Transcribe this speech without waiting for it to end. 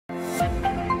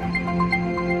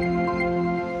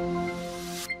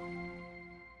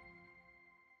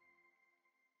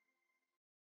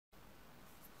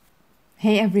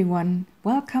Hey everyone,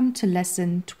 welcome to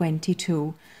lesson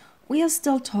 22. We are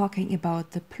still talking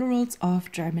about the plurals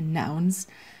of German nouns,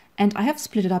 and I have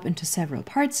split it up into several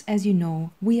parts. As you know,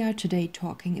 we are today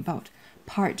talking about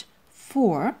part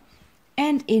 4,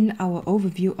 and in our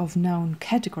overview of noun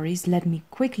categories, let me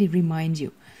quickly remind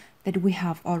you that we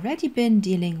have already been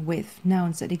dealing with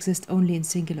nouns that exist only in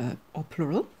singular or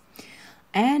plural,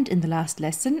 and in the last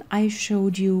lesson I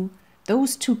showed you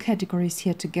those two categories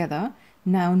here together,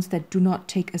 nouns that do not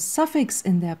take a suffix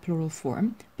in their plural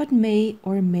form, but may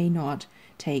or may not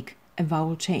take a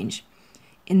vowel change.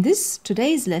 In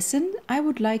today's lesson, I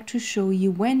would like to show you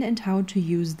when and how to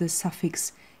use the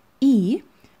suffix e,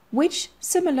 which,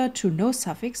 similar to no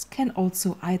suffix, can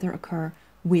also either occur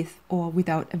with or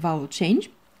without a vowel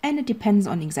change, and it depends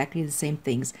on exactly the same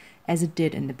things as it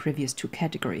did in the previous two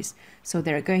categories. So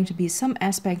there are going to be some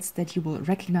aspects that you will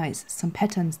recognize, some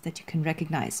patterns that you can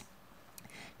recognize.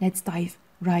 Let's dive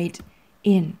right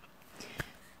in.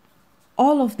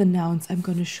 All of the nouns I'm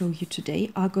going to show you today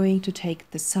are going to take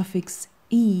the suffix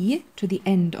e to the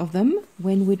end of them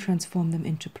when we transform them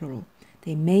into plural.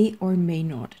 They may or may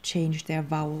not change their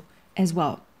vowel as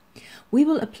well. We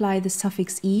will apply the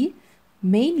suffix e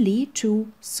mainly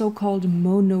to so-called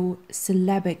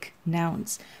monosyllabic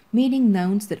nouns, meaning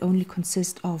nouns that only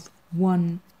consist of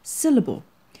one syllable.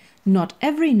 Not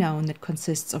every noun that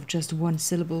consists of just one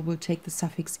syllable will take the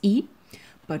suffix e,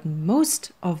 but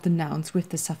most of the nouns with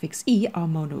the suffix e are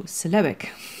monosyllabic.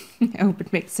 I hope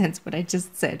it makes sense what I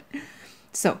just said.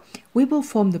 So, we will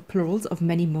form the plurals of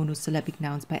many monosyllabic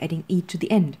nouns by adding e to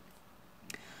the end.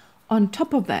 On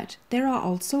top of that, there are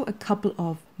also a couple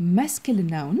of masculine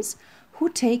nouns who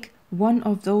take one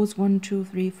of those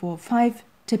 5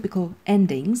 typical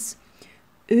endings.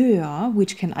 Eur,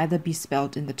 which can either be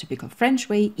spelled in the typical French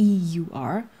way,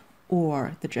 E-U-R,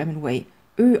 or the German way,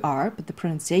 Ö-R, but the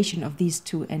pronunciation of these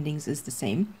two endings is the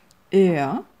same.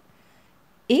 Eur,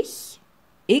 ich,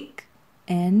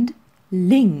 and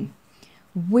ling,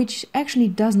 which actually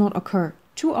does not occur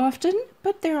too often,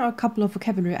 but there are a couple of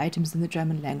vocabulary items in the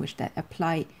German language that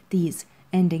apply these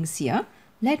endings here.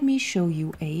 Let me show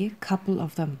you a couple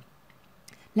of them.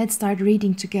 Let's start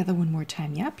reading together one more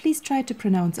time, yeah? Please try to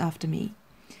pronounce after me.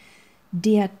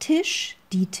 Der Tisch,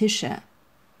 die Tische.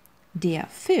 Der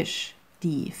Fisch,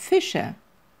 die Fische.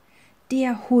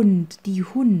 Der Hund, die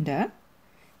Hunde.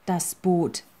 Das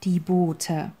Boot, die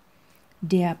Boote.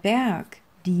 Der Berg,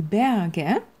 die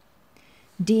Berge.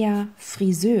 Der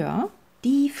Friseur,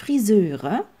 die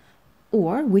Friseure.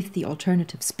 Or with the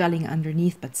alternative spelling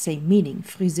underneath but same meaning,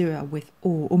 Friseur with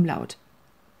O umlaut.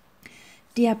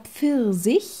 Der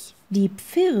Pfirsich, die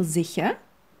Pfirsiche.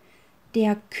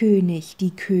 Der König,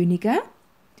 die Könige,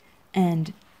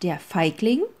 and der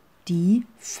Feigling, die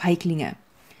Feiglinge.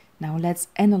 Now let's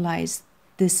analyze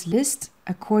this list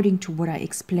according to what I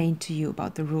explained to you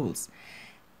about the rules.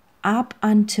 Up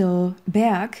until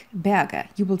Berg, Berge,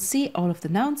 you will see all of the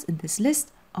nouns in this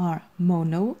list are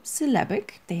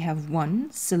monosyllabic. They have one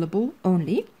syllable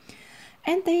only,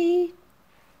 and they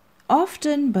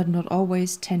often, but not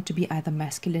always, tend to be either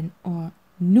masculine or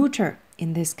neuter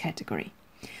in this category.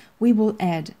 We will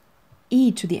add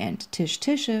e to the end, Tisch,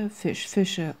 Tische, Fisch,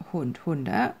 Fische, Hund,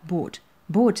 Hunde, Boot,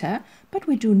 Boote, but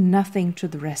we do nothing to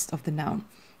the rest of the noun.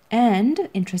 And,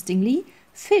 interestingly,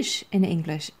 fish in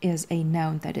English is a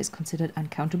noun that is considered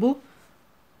uncountable.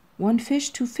 One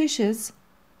fish, two fishes.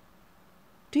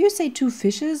 Do you say two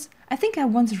fishes? I think I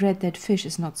once read that fish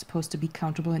is not supposed to be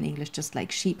countable in English, just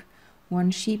like sheep.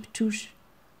 One sheep, two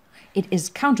It is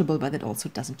countable, but it also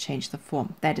doesn't change the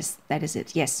form. That is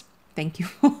it, yes. Thank you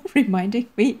for reminding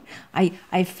me.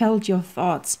 I felt your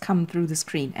thoughts come through the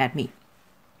screen at me.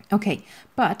 Okay,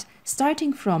 but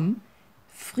starting from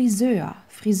Friseur,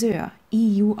 Friseur,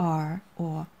 E-U-R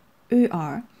or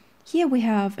Ö-R, here we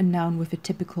have a noun with a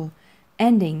typical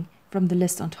ending from the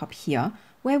list on top here,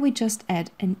 where we just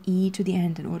add an e to the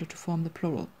end in order to form the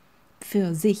plural.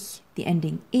 Pfirsich, the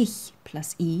ending ich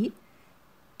plus i,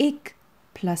 ich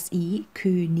plus i,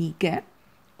 Könige,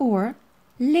 or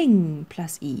ling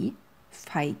plus i,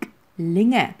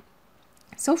 Feiglinge.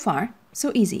 So far,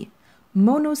 so easy.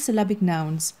 Monosyllabic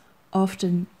nouns,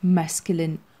 often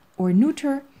masculine or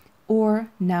neuter, or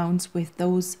nouns with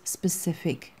those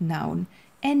specific noun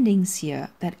endings here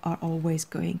that are always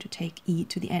going to take e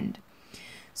to the end.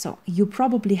 So you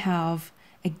probably have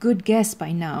a good guess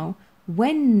by now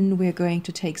when we're going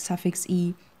to take suffix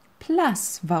e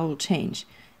plus vowel change.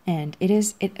 And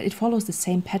it follows the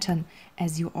same pattern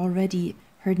as you already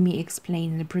heard me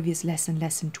explain in the previous lesson,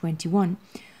 lesson 21.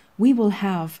 We will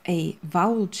have a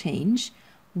vowel change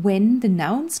when the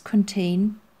nouns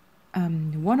contain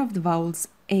one of the vowels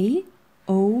a,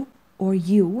 o, or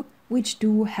u which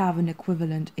do have an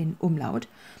equivalent in umlaut,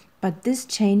 but this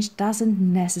change doesn't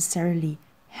necessarily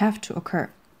have to occur.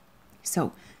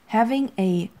 So having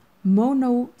a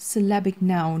monosyllabic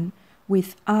noun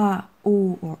with a,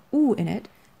 o, or u in it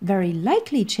very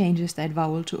likely changes that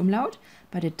vowel to umlaut,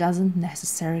 but it doesn't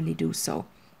necessarily do so.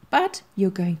 But you're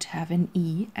going to have an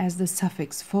e as the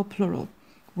suffix for plural.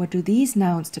 What do these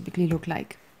nouns typically look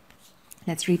like?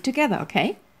 Let's read together,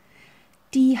 okay?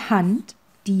 Die Hand,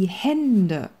 die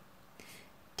Hände.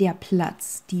 Der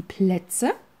Platz, die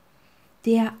Plätze.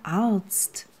 Der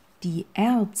Arzt, die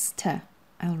Ärzte.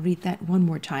 I'll read that one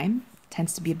more time.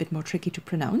 Tends to be a bit more tricky to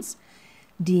pronounce.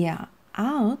 Der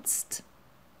Arzt,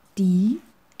 die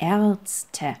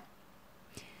Ärzte.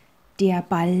 Der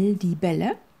Ball, die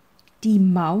Bälle. Die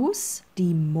Maus,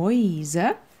 die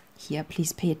Mäuse. Here,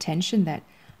 please pay attention that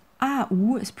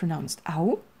AU is pronounced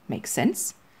AU. Makes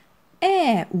sense.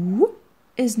 EU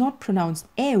is not pronounced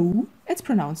EU. It's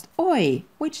pronounced OI,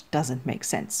 which doesn't make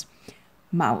sense.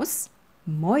 Maus,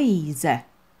 Mäuse.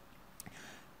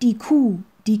 Die Kuh,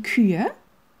 die Kühe.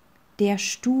 Der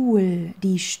Stuhl,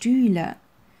 die Stühle.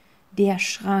 Der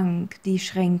Schrank, die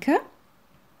Schränke.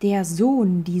 Der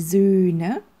Sohn, die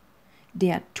Söhne.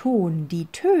 Der Ton, die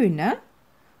Töne.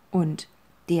 Und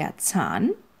der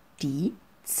Zahn, die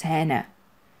Zähne.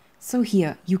 So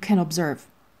here you can observe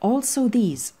also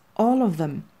these, all of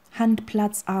them, Hand,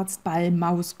 Platz, Arzt, Ball,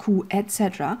 Maus, Kuh,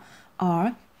 etc.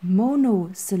 are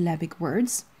monosyllabic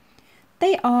words.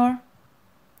 They are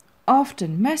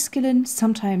often masculine,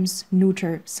 sometimes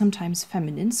neuter, sometimes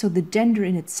feminine, so the gender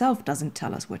in itself doesn't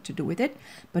tell us what to do with it,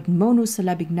 but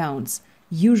monosyllabic nouns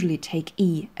usually take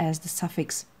e as the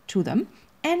suffix to them,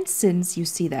 and since you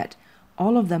see that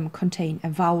all of them contain a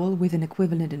vowel with an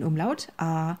equivalent in umlaut,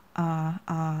 a,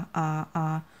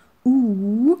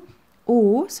 u,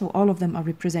 o, so all of them are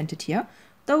represented here,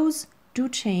 those do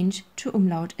change to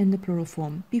umlaut in the plural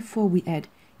form before we add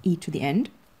e to the end.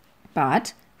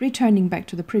 But returning back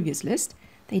to the previous list,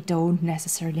 they don't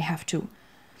necessarily have to.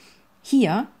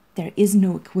 Here, there is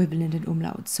no equivalent in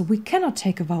umlaut, so we cannot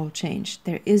take a vowel change.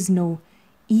 There is no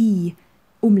e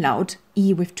umlaut,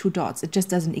 e with two dots. It just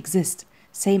doesn't exist.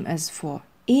 Same as for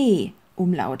e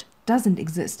umlaut, doesn't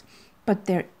exist. But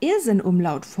there is an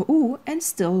umlaut for u, and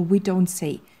still we don't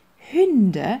say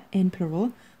Hunde in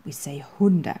plural, we say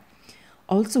Hunde.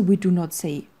 Also, we do not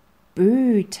say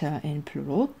Böte in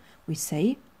plural, we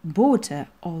say Boote,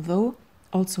 although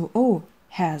also o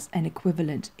has an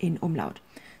equivalent in umlaut.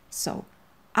 So,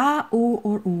 a, o,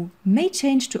 or u may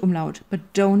change to umlaut,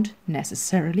 but don't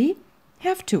necessarily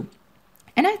have to.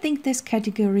 And I think this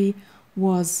category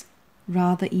was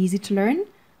rather easy to learn.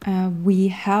 We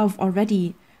have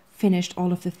already finished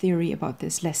all of the theory about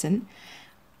this lesson.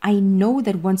 I know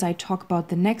that once I talk about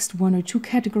the next one or two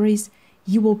categories,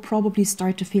 you will probably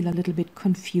start to feel a little bit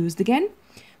confused again,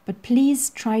 but please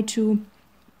try to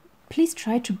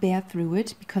bear through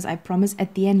it, because I promise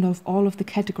at the end of all of the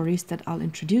categories that I'll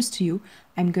introduce to you,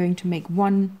 I'm going to make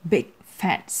one big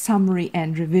fat summary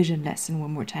and revision lesson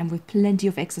one more time with plenty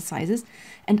of exercises,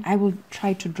 and I will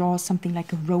try to draw something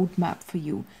like a roadmap for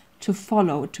you to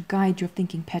follow, to guide your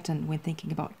thinking pattern when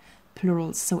thinking about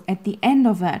plurals. So at the end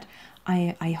of that,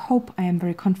 I hope, I am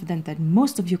very confident that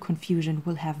most of your confusion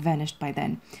will have vanished by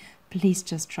then. Please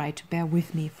just try to bear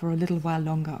with me for a little while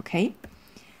longer, okay?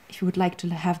 If you would like to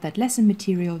have that lesson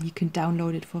material, you can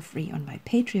download it for free on my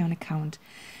Patreon account.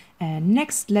 And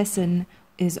next lesson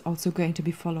is also going to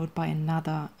be followed by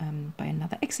another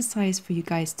exercise for you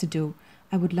guys to do.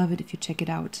 I would love it if you check it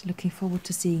out. Looking forward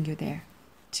to seeing you there.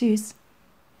 Tschüss.